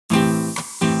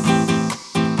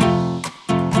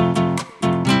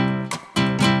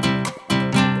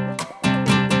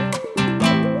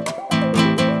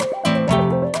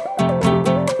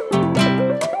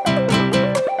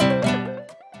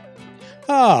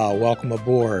Welcome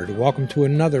aboard. Welcome to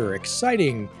another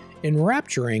exciting,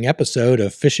 enrapturing episode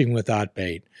of Fishing Without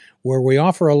Bait, where we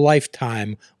offer a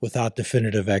lifetime without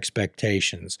definitive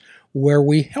expectations, where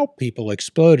we help people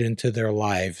explode into their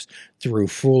lives through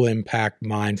full impact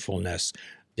mindfulness.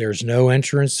 There's no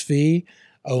entrance fee,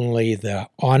 only the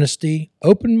honesty,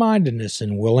 open-mindedness,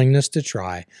 and willingness to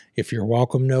try. If you're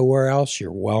welcome nowhere else,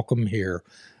 you're welcome here.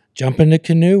 Jump in the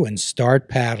canoe and start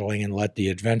paddling and let the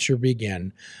adventure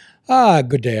begin.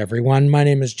 Good day, everyone. My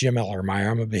name is Jim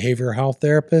Ellermeyer. I'm a behavioral health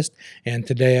therapist, and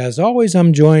today, as always,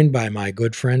 I'm joined by my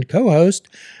good friend, co-host,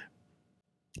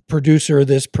 producer of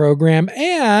this program,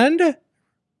 and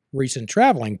recent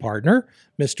traveling partner,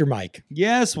 Mr. Mike.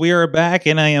 Yes, we are back,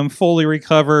 and I am fully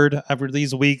recovered after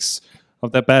these weeks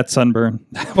of that bad sunburn.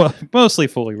 Well, mostly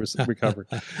fully recovered.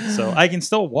 So I can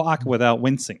still walk without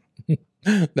wincing.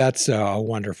 That's a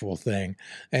wonderful thing,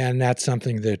 and that's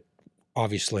something that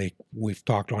obviously we've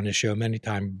talked on this show many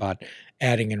times about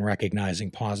adding and recognizing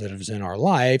positives in our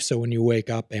life. So when you wake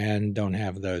up and don't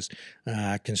have those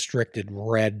constricted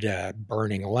red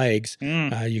burning legs,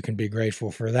 you can be grateful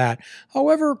for that.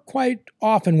 However, quite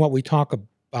often what we talk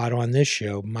about on this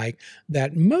show, Mike,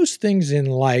 that most things in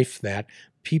life that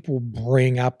people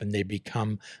bring up and they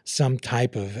become some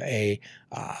type of a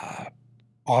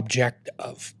object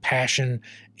of passion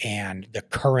and the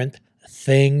current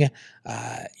thing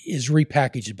is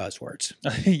repackaged buzzwords.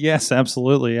 Yes,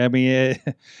 absolutely. I mean,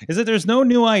 is it there's no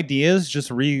new ideas, just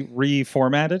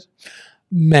reformatted?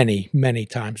 Many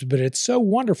times, but it's so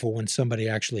wonderful when somebody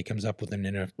actually comes up with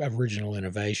an original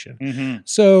innovation. Mm-hmm.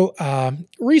 So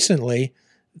recently,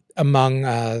 among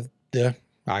I'm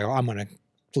going to,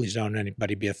 please don't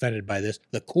anybody be offended by this,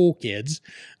 the cool kids,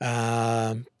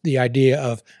 the idea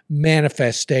of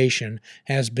manifestation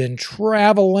has been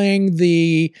traveling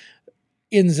the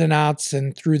ins and outs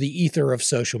and through the ether of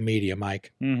social media,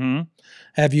 Mike. Mm-hmm.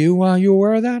 Have you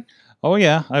aware of that? Oh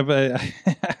yeah,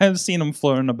 I've seen them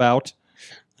floating about.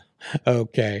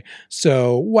 Okay,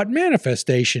 so what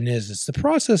manifestation is, it's the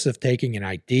process of taking an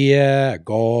idea, a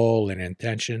goal, an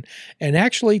intention, and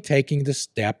actually taking the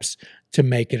steps to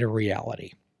make it a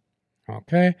reality.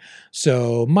 Okay,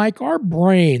 so Mike, our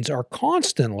brains are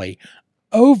constantly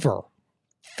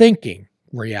overthinking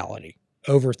reality.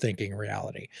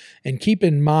 And keep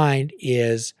in mind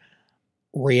is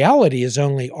reality is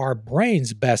only our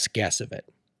brain's best guess of it.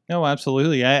 No,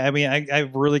 absolutely. I mean,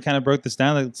 I really kind of broke this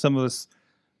down that some of us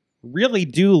really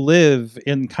do live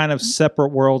in kind of separate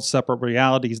worlds, separate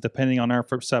realities, depending on our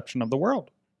perception of the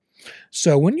world.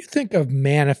 So when you think of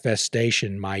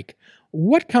manifestation, Mike,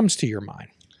 what comes to your mind?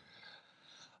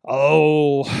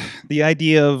 Oh, the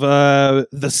idea of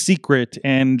The Secret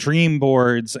and dream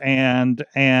boards and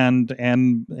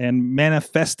manifesting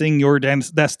your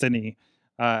destiny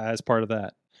as part of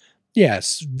that.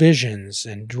 Yes, visions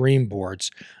and dream boards.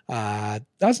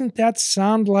 Doesn't that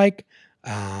sound like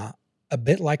a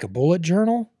bit like a bullet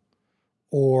journal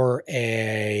or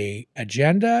a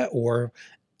agenda, or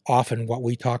often what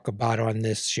we talk about on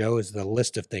this show is the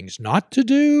list of things not to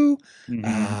do?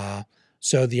 Mm-hmm.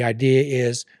 So the idea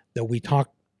is that we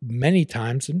talk many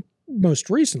times, and most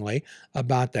recently,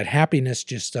 about that happiness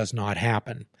just does not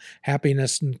happen.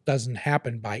 Happiness doesn't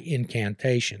happen by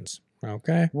incantations.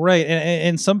 Okay. Right.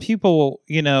 And some people,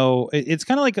 it's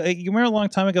kind of like, you remember a long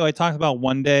time ago, I talked about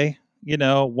one day,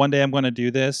 one day I'm going to do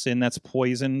this, and that's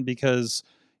poison because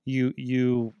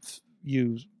you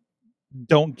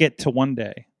don't get to one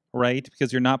day, right?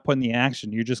 Because you're not putting the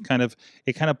action. You just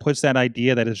it kind of puts that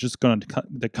idea that it's just going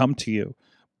to come to you.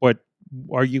 But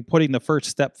are you putting the first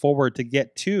step forward to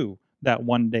get to that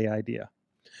one day idea?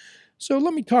 So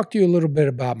let me talk to you a little bit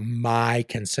about my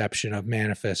conception of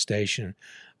manifestation.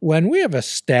 When we have a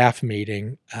staff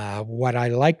meeting, what I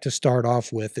like to start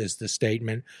off with is the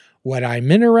statement, what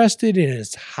I'm interested in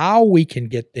is how we can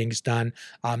get things done.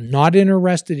 I'm not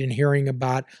interested in hearing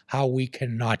about how we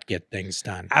cannot get things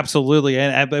done. Absolutely.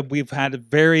 And we've had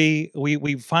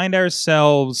we find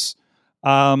ourselves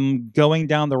going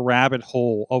down the rabbit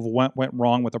hole of what went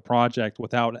wrong with a project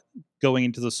without going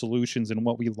into the solutions and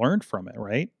what we learned from it,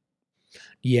 right?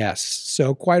 Yes.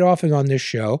 So quite often on this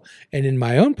show and in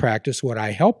my own practice, what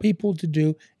I help people to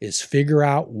do is figure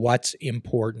out what's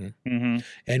important. Mm-hmm.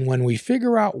 And when we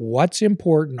figure out what's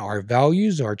important, our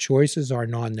values, our choices, our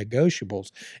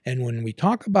non-negotiables. And when we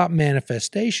talk about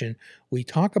manifestation, we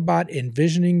talk about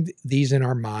envisioning these in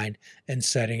our mind and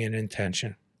setting an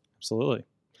intention. Absolutely.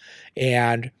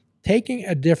 And taking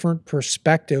a different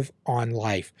perspective on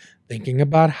life, thinking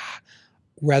about,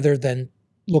 rather than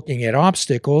looking at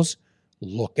obstacles,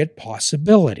 look at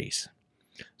possibilities.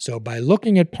 So by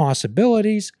looking at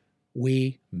possibilities,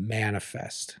 we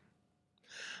manifest.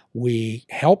 We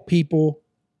help people,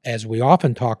 as we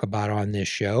often talk about on this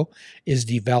show, is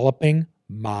developing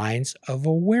minds of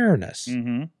awareness.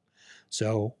 Mm-hmm.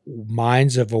 So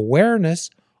minds of awareness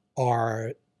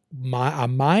are a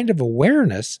mind of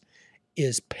awareness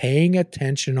is paying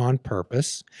attention on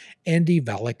purpose and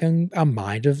developing a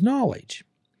mind of knowledge.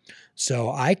 So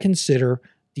I consider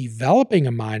developing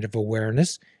a mind of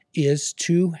awareness is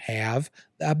to have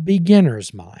a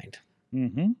beginner's mind.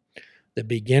 Mm-hmm. The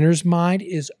beginner's mind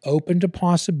is open to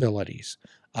possibilities,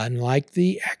 unlike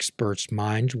the expert's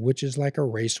mind, which is like a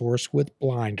racehorse with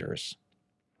blinders.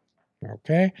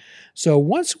 Okay? So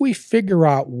once we figure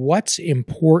out what's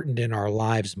important in our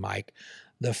lives, Mike,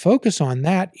 the focus on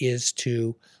that is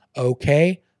to,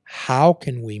 okay, how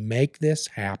can we make this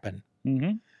happen?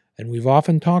 Mm-hmm. And we've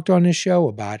often talked on this show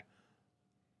about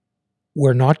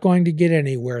we're not going to get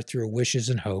anywhere through wishes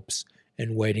and hopes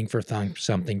and waiting for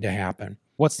something to happen.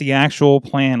 What's the actual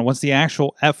plan? What's the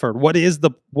actual effort? What is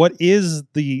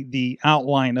the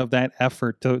outline of that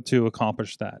effort to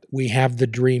accomplish that? We have the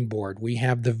dream board. We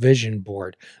have the vision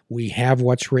board. We have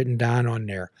what's written down on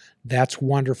there. That's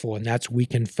wonderful. And we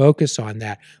can focus on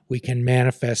that. We can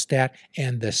manifest that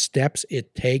and the steps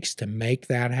it takes to make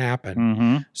that happen.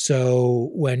 Mm-hmm. So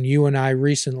when you and I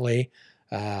recently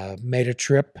made a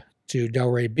trip to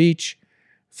Delray Beach,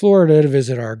 Florida, to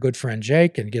visit our good friend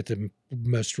Jake and get the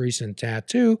most recent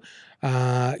tattoo,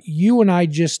 you and I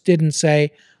just didn't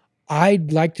say,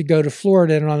 I'd like to go to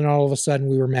Florida, and then all of a sudden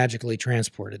we were magically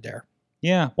transported there.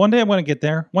 Yeah, one day I'm going to get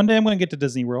there. One day I'm going to get to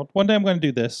Disney World. One day I'm going to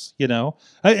do this,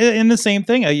 And the same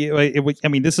thing, I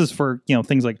mean, this is for,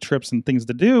 things like trips and things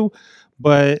to do,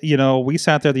 but, we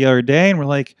sat there the other day and we're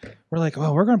like,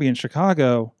 oh, we're going to be in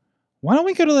Chicago. Why don't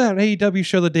we go to that AEW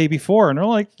show the day before? And they're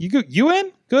like, you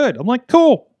in? Good. I'm like,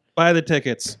 cool. Buy the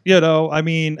tickets. I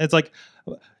mean, it's like,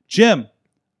 Jim,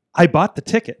 I bought the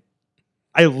ticket.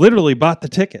 I literally bought the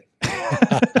ticket.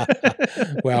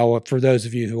 Well, for those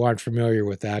of you who aren't familiar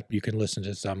with that, you can listen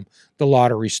to the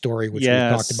lottery story, which we've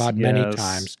talked about many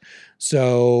times.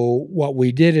 So what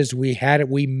we did is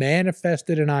we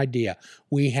manifested an idea.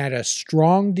 We had a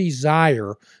strong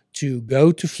desire to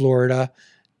go to Florida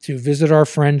to visit our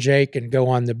friend Jake and go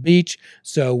on the beach.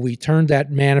 So we turned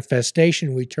that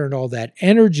manifestation, we turned all that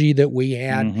energy that we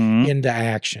had into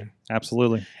action.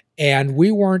 Absolutely. And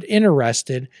we weren't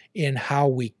interested in how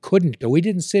we couldn't go. We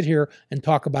didn't sit here and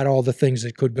talk about all the things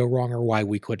that could go wrong or why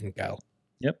we couldn't go.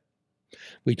 Yep.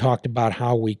 We talked about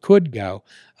how we could go.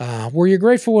 Were you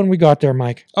grateful when we got there,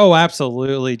 Mike? Oh,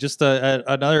 absolutely. Just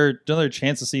another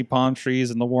chance to see palm trees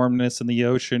and the warmness and the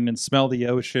ocean and smell the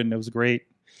ocean. It was great.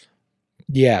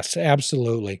 Yes,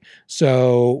 absolutely.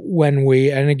 So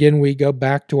again, we go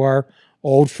back to our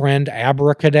old friend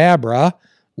Abracadabra,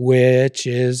 which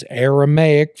is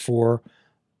Aramaic for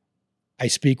I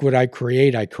speak what I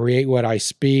create what I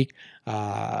speak.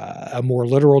 A more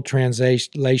literal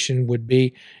translation would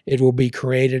be, it will be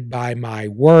created by my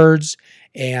words.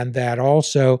 And that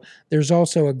there's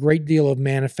also a great deal of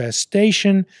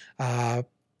manifestation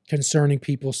concerning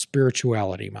people's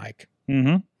spirituality, Mike.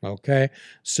 Mm-hmm. Okay,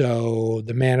 so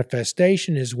the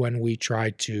manifestation is when we try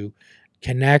to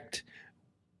connect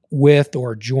with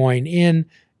or join in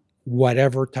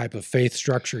whatever type of faith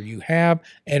structure you have,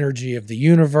 energy of the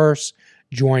universe,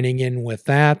 joining in with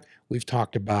that. We've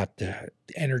talked about the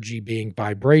energy being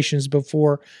vibrations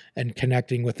before and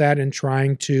connecting with that and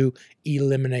trying to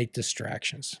eliminate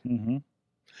distractions. Mm-hmm.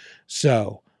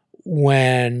 So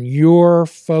when you're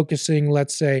focusing,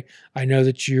 let's say, I know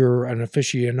that you're an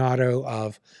aficionado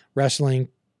of wrestling,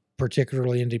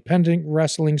 particularly independent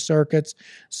wrestling circuits.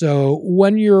 So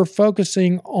when you're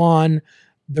focusing on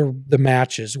the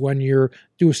matches, when you're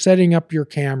setting up your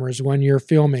cameras, when you're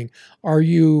filming, are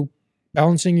you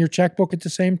balancing your checkbook at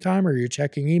the same time? Or are you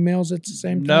checking emails at the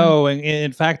same time? No,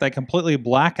 in fact, I completely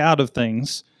black out of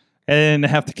things and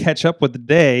have to catch up with the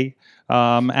day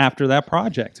after that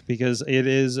project, because it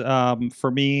is,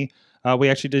 for me, we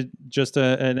actually did just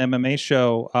an MMA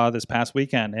show this past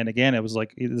weekend. And again, it was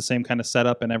like the same kind of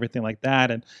setup and everything like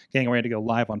that, and getting ready to go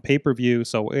live on pay-per-view.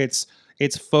 So it's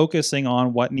focusing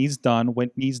on what needs done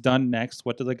next.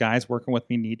 What do the guys working with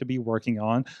me need to be working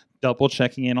on? Double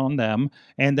checking in on them.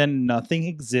 And then nothing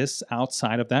exists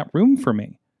outside of that room for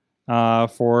me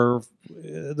for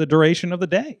the duration of the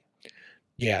day.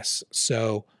 Yes.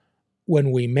 So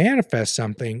when we manifest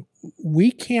something,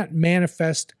 we can't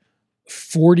manifest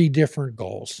 40 different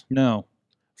goals. No.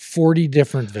 40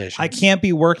 different visions. I can't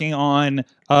be working on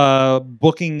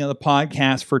booking the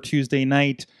podcast for Tuesday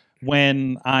night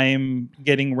when I'm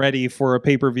getting ready for a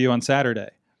pay-per-view on Saturday,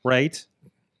 right?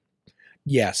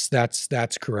 Yes,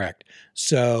 that's correct.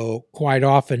 So quite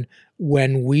often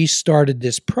when we started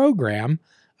this program,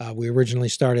 we originally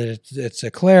started at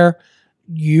Seclair.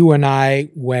 You and I,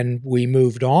 when we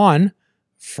moved on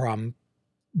from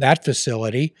that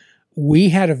facility, we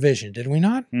had a vision, did we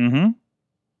not? Mm-hmm.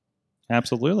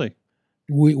 Absolutely.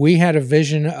 We had a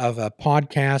vision of a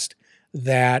podcast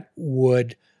that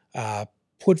would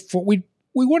put for we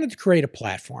wanted to create a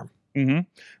platform. Mm-hmm.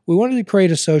 We wanted to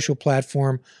create a social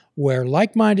platform where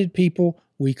like-minded people,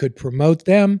 we could promote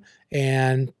them.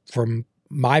 And from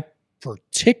my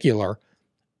particular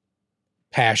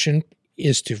passion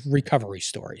is to recovery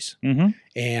stories. Mm-hmm.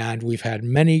 And we've had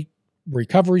many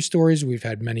recovery stories. We've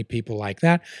had many people like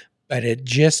that, but it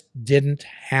just didn't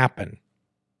happen.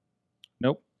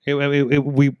 Nope.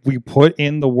 We put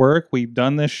in the work. We've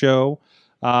done this show.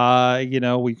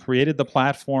 We created the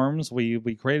platforms. We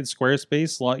created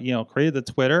Squarespace. Created the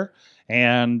Twitter,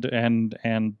 and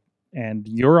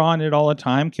you're on it all the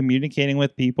time, communicating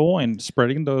with people and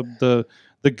spreading the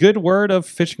good word of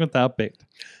Fishing Without Bait.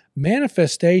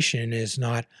 Manifestation is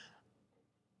not,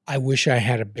 I wish I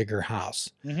had a bigger house.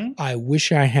 Mm-hmm. I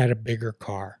wish I had a bigger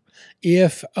car.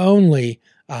 If only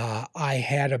I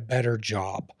had a better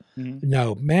job. Mm-hmm.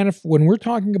 No, when we're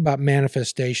talking about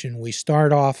manifestation, we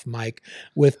start off, Mike,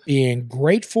 with being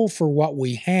grateful for what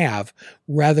we have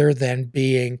rather than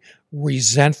being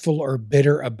resentful or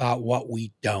bitter about what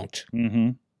we don't.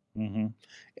 Mm-hmm. Mm-hmm.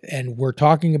 And we're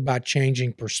talking about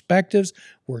changing perspectives.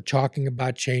 We're talking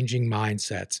about changing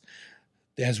mindsets.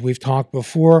 As we've talked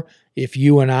before, if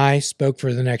you and I spoke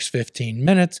for the next 15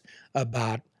 minutes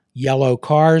about yellow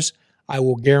cars, I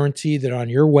will guarantee that on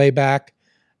your way back,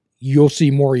 you'll see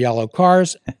more yellow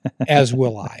cars, as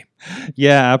will I.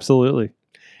 Yeah, absolutely.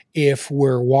 If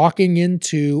we're walking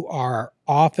into our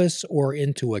office or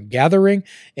into a gathering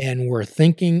and we're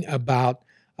thinking about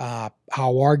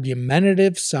how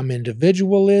argumentative some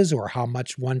individual is or how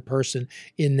much one person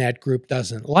in that group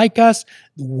doesn't like us,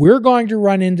 we're going to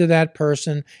run into that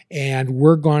person and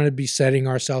we're going to be setting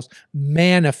ourselves,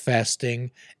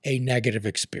 manifesting a negative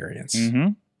experience. Mm-hmm.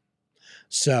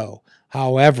 So,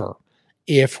 however,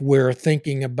 if we're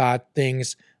thinking about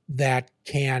things that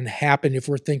can happen, if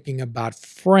we're thinking about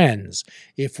friends,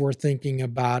 if we're thinking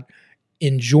about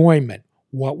enjoyment,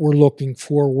 what we're looking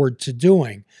forward to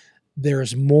doing,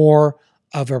 there's more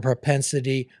of a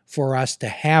propensity for us to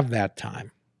have that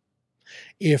time.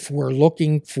 If we're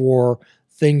looking for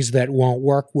things that won't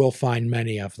work, we'll find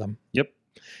many of them. Yep.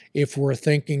 If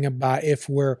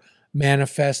we're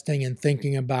manifesting and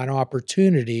thinking about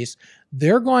opportunities,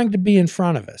 they're going to be in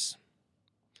front of us.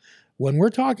 When we're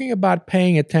talking about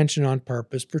paying attention on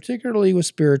purpose, particularly with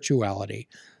spirituality,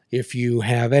 if you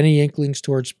have any inklings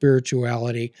towards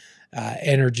spirituality,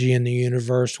 energy in the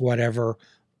universe, whatever,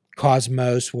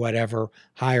 cosmos, whatever,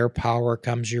 higher power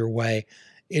comes your way.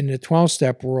 In the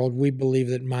 12-step world, we believe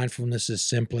that mindfulness is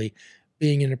simply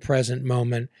being in the present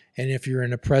moment. And if you're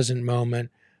in a present moment,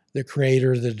 the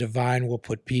creator, the divine will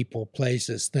put people,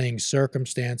 places, things,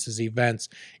 circumstances, events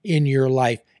in your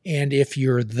life. And if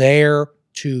you're there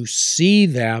to see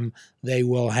them, they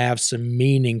will have some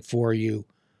meaning for you.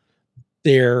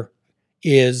 There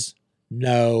is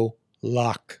no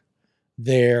luck.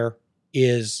 There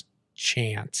is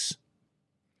chance,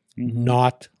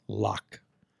 not luck.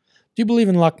 Do you believe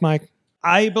in luck, Mike?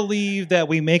 I believe that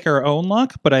we make our own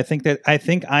luck, but I think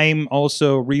I'm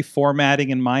also reformatting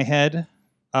in my head,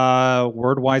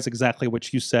 word-wise, exactly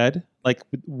what you said. Like,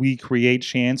 we create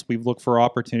chance, we look for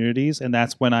opportunities, and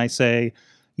that's when I say,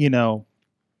 and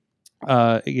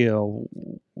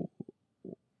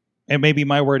maybe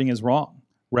my wording is wrong.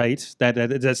 Right,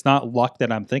 that's not luck that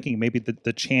I'm thinking. Maybe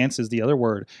the chance is the other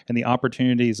word, and the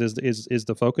opportunities is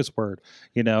the focus word.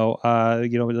 But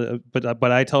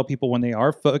I tell people when they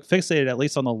are fixated at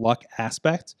least on the luck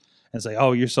aspect and say,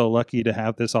 "Oh, you're so lucky to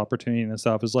have this opportunity and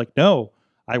stuff," is like, no,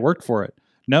 I worked for it.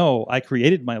 No, I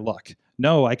created my luck.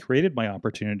 No, I created my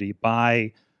opportunity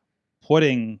by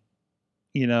putting,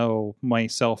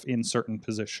 myself in certain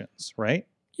positions. Right.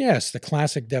 Yes, the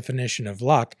classic definition of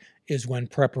luck is when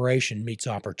preparation meets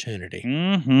opportunity.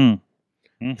 Mm-hmm.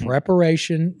 Mm-hmm.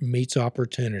 Preparation meets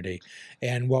opportunity.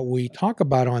 And what we talk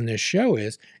about on this show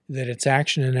is that it's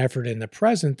action and effort in the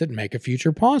present that make a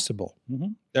future possible. Mm-hmm.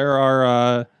 There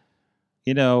are,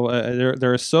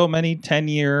 there are so many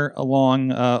 10-year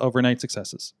long overnight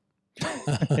successes.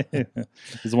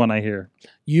 Is one I hear.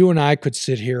 You and I could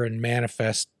sit here and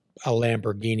manifest a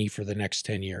Lamborghini for the next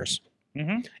 10 years.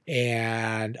 Mm-hmm.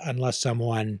 And unless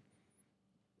someone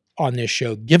on this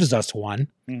show gives us one,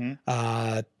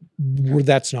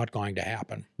 that's not going to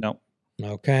happen. No.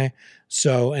 Okay.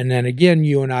 So, and then again,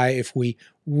 you and I, if we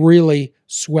really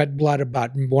sweat blood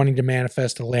about wanting to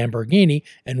manifest a Lamborghini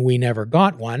and we never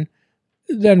got one,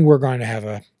 then we're going to have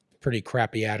a pretty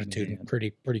crappy attitude and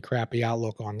pretty crappy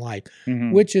outlook on life,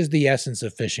 which is the essence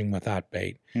of fishing without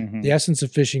bait. The essence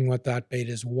of fishing without bait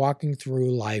is walking through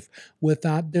life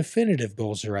without definitive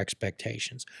goals or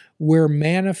expectations. We're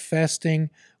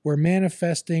manifesting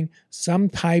some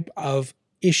type of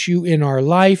issue in our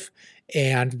life,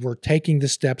 and we're taking the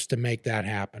steps to make that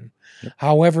happen. Yep.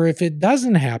 However, if it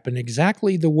doesn't happen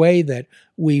exactly the way that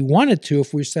we want it to,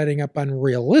 if we're setting up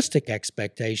unrealistic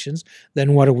expectations,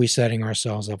 then what are we setting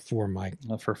ourselves up for, Mike?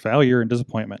 For failure and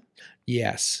disappointment.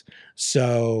 Yes.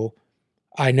 So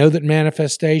I know that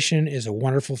manifestation is a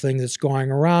wonderful thing that's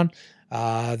going around.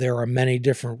 There are many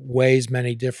different ways,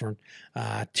 many different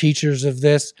teachers of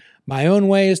this. My own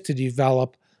way is to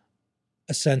develop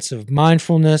a sense of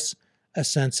mindfulness, a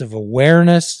sense of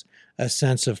awareness, a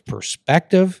sense of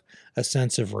perspective, a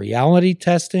sense of reality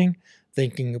testing,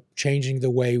 thinking of changing the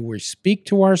way we speak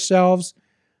to ourselves,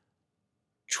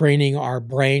 training our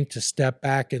brain to step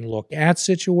back and look at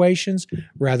situations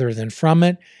rather than from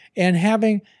it, and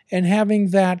having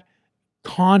that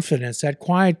confidence, that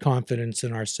quiet confidence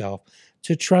in ourselves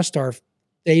to trust our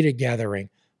data gathering,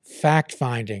 fact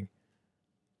finding,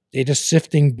 data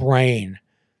sifting brain,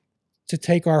 to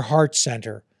take our heart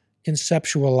center,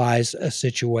 conceptualize a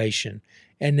situation,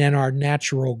 and then our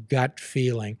natural gut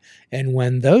feeling. And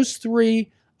when those three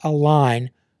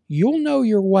align, you'll know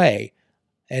your way.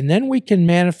 And then we can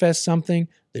manifest something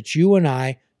that you and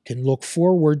I can look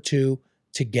forward to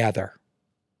together.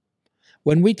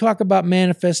 When we talk about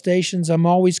manifestations, I'm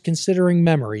always considering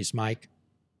memories, Mike.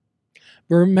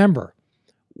 But remember,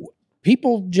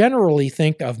 people generally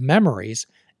think of memories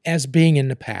as being in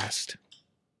the past.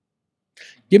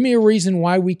 Give me a reason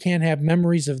why we can't have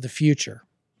memories of the future,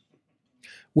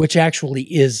 which actually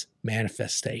is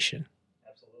manifestation.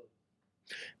 Absolutely.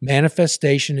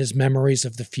 Manifestation is memories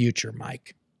of the future,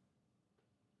 Mike.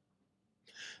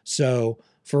 So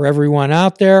for everyone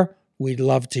out there, we'd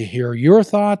love to hear your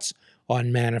thoughts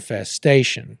on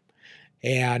manifestation.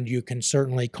 And you can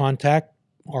certainly contact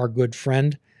our good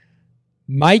friend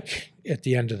Mike at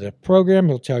the end of the program.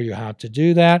 He'll tell you how to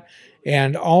do that.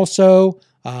 And also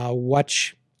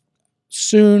watch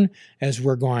soon, as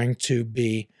we're going to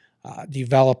be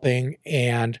developing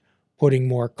and putting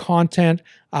more content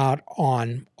out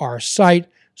on our site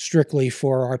strictly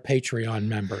for our Patreon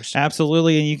members.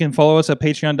 Absolutely. And you can follow us at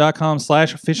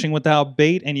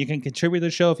patreon.com/fishingwithoutbait, and you can contribute to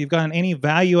the show if you've gotten any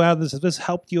value out of this. If this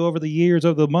helped you over the years,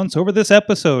 over the months, over this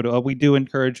episode, we do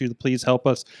encourage you to please help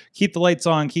us keep the lights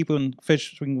on, keep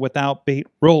Fishing Without Bait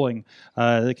rolling,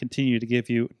 to continue to give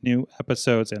you new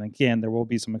episodes. And again, there will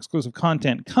be some exclusive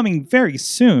content coming very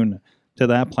soon to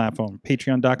that platform,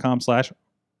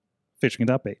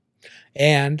 patreon.com/fishingwithoutbait.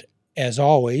 And as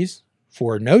always,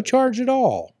 for no charge at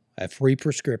all, a free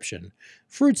prescription,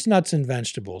 fruits, nuts, and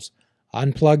vegetables.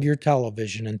 Unplug your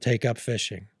television and take up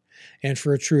fishing. And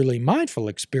for a truly mindful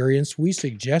experience, we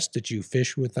suggest that you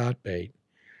fish without bait.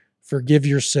 Forgive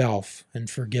yourself and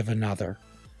forgive another.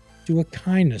 Do a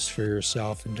kindness for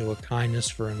yourself and do a kindness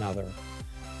for another.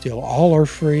 Till all are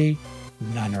free,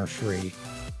 none are free.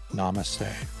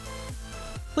 Namaste.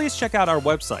 Please check out our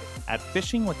website at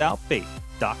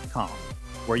fishingwithoutbait.com,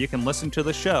 where you can listen to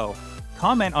the show,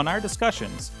 comment on our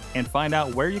discussions, and find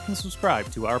out where you can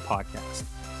subscribe to our podcast.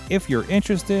 If you're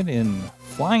interested in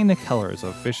flying the colors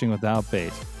of Fishing Without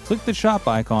Bait, click the shop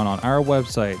icon on our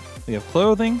website. We have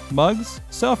clothing, mugs,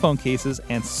 cell phone cases,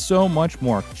 and so much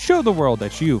more. Show the world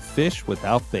that you fish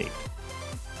without bait.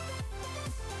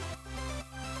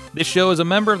 This show is a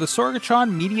member of the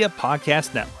Sorgatron Media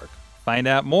Podcast Network. Find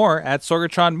out more at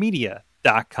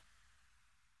sorgatronmedia.com.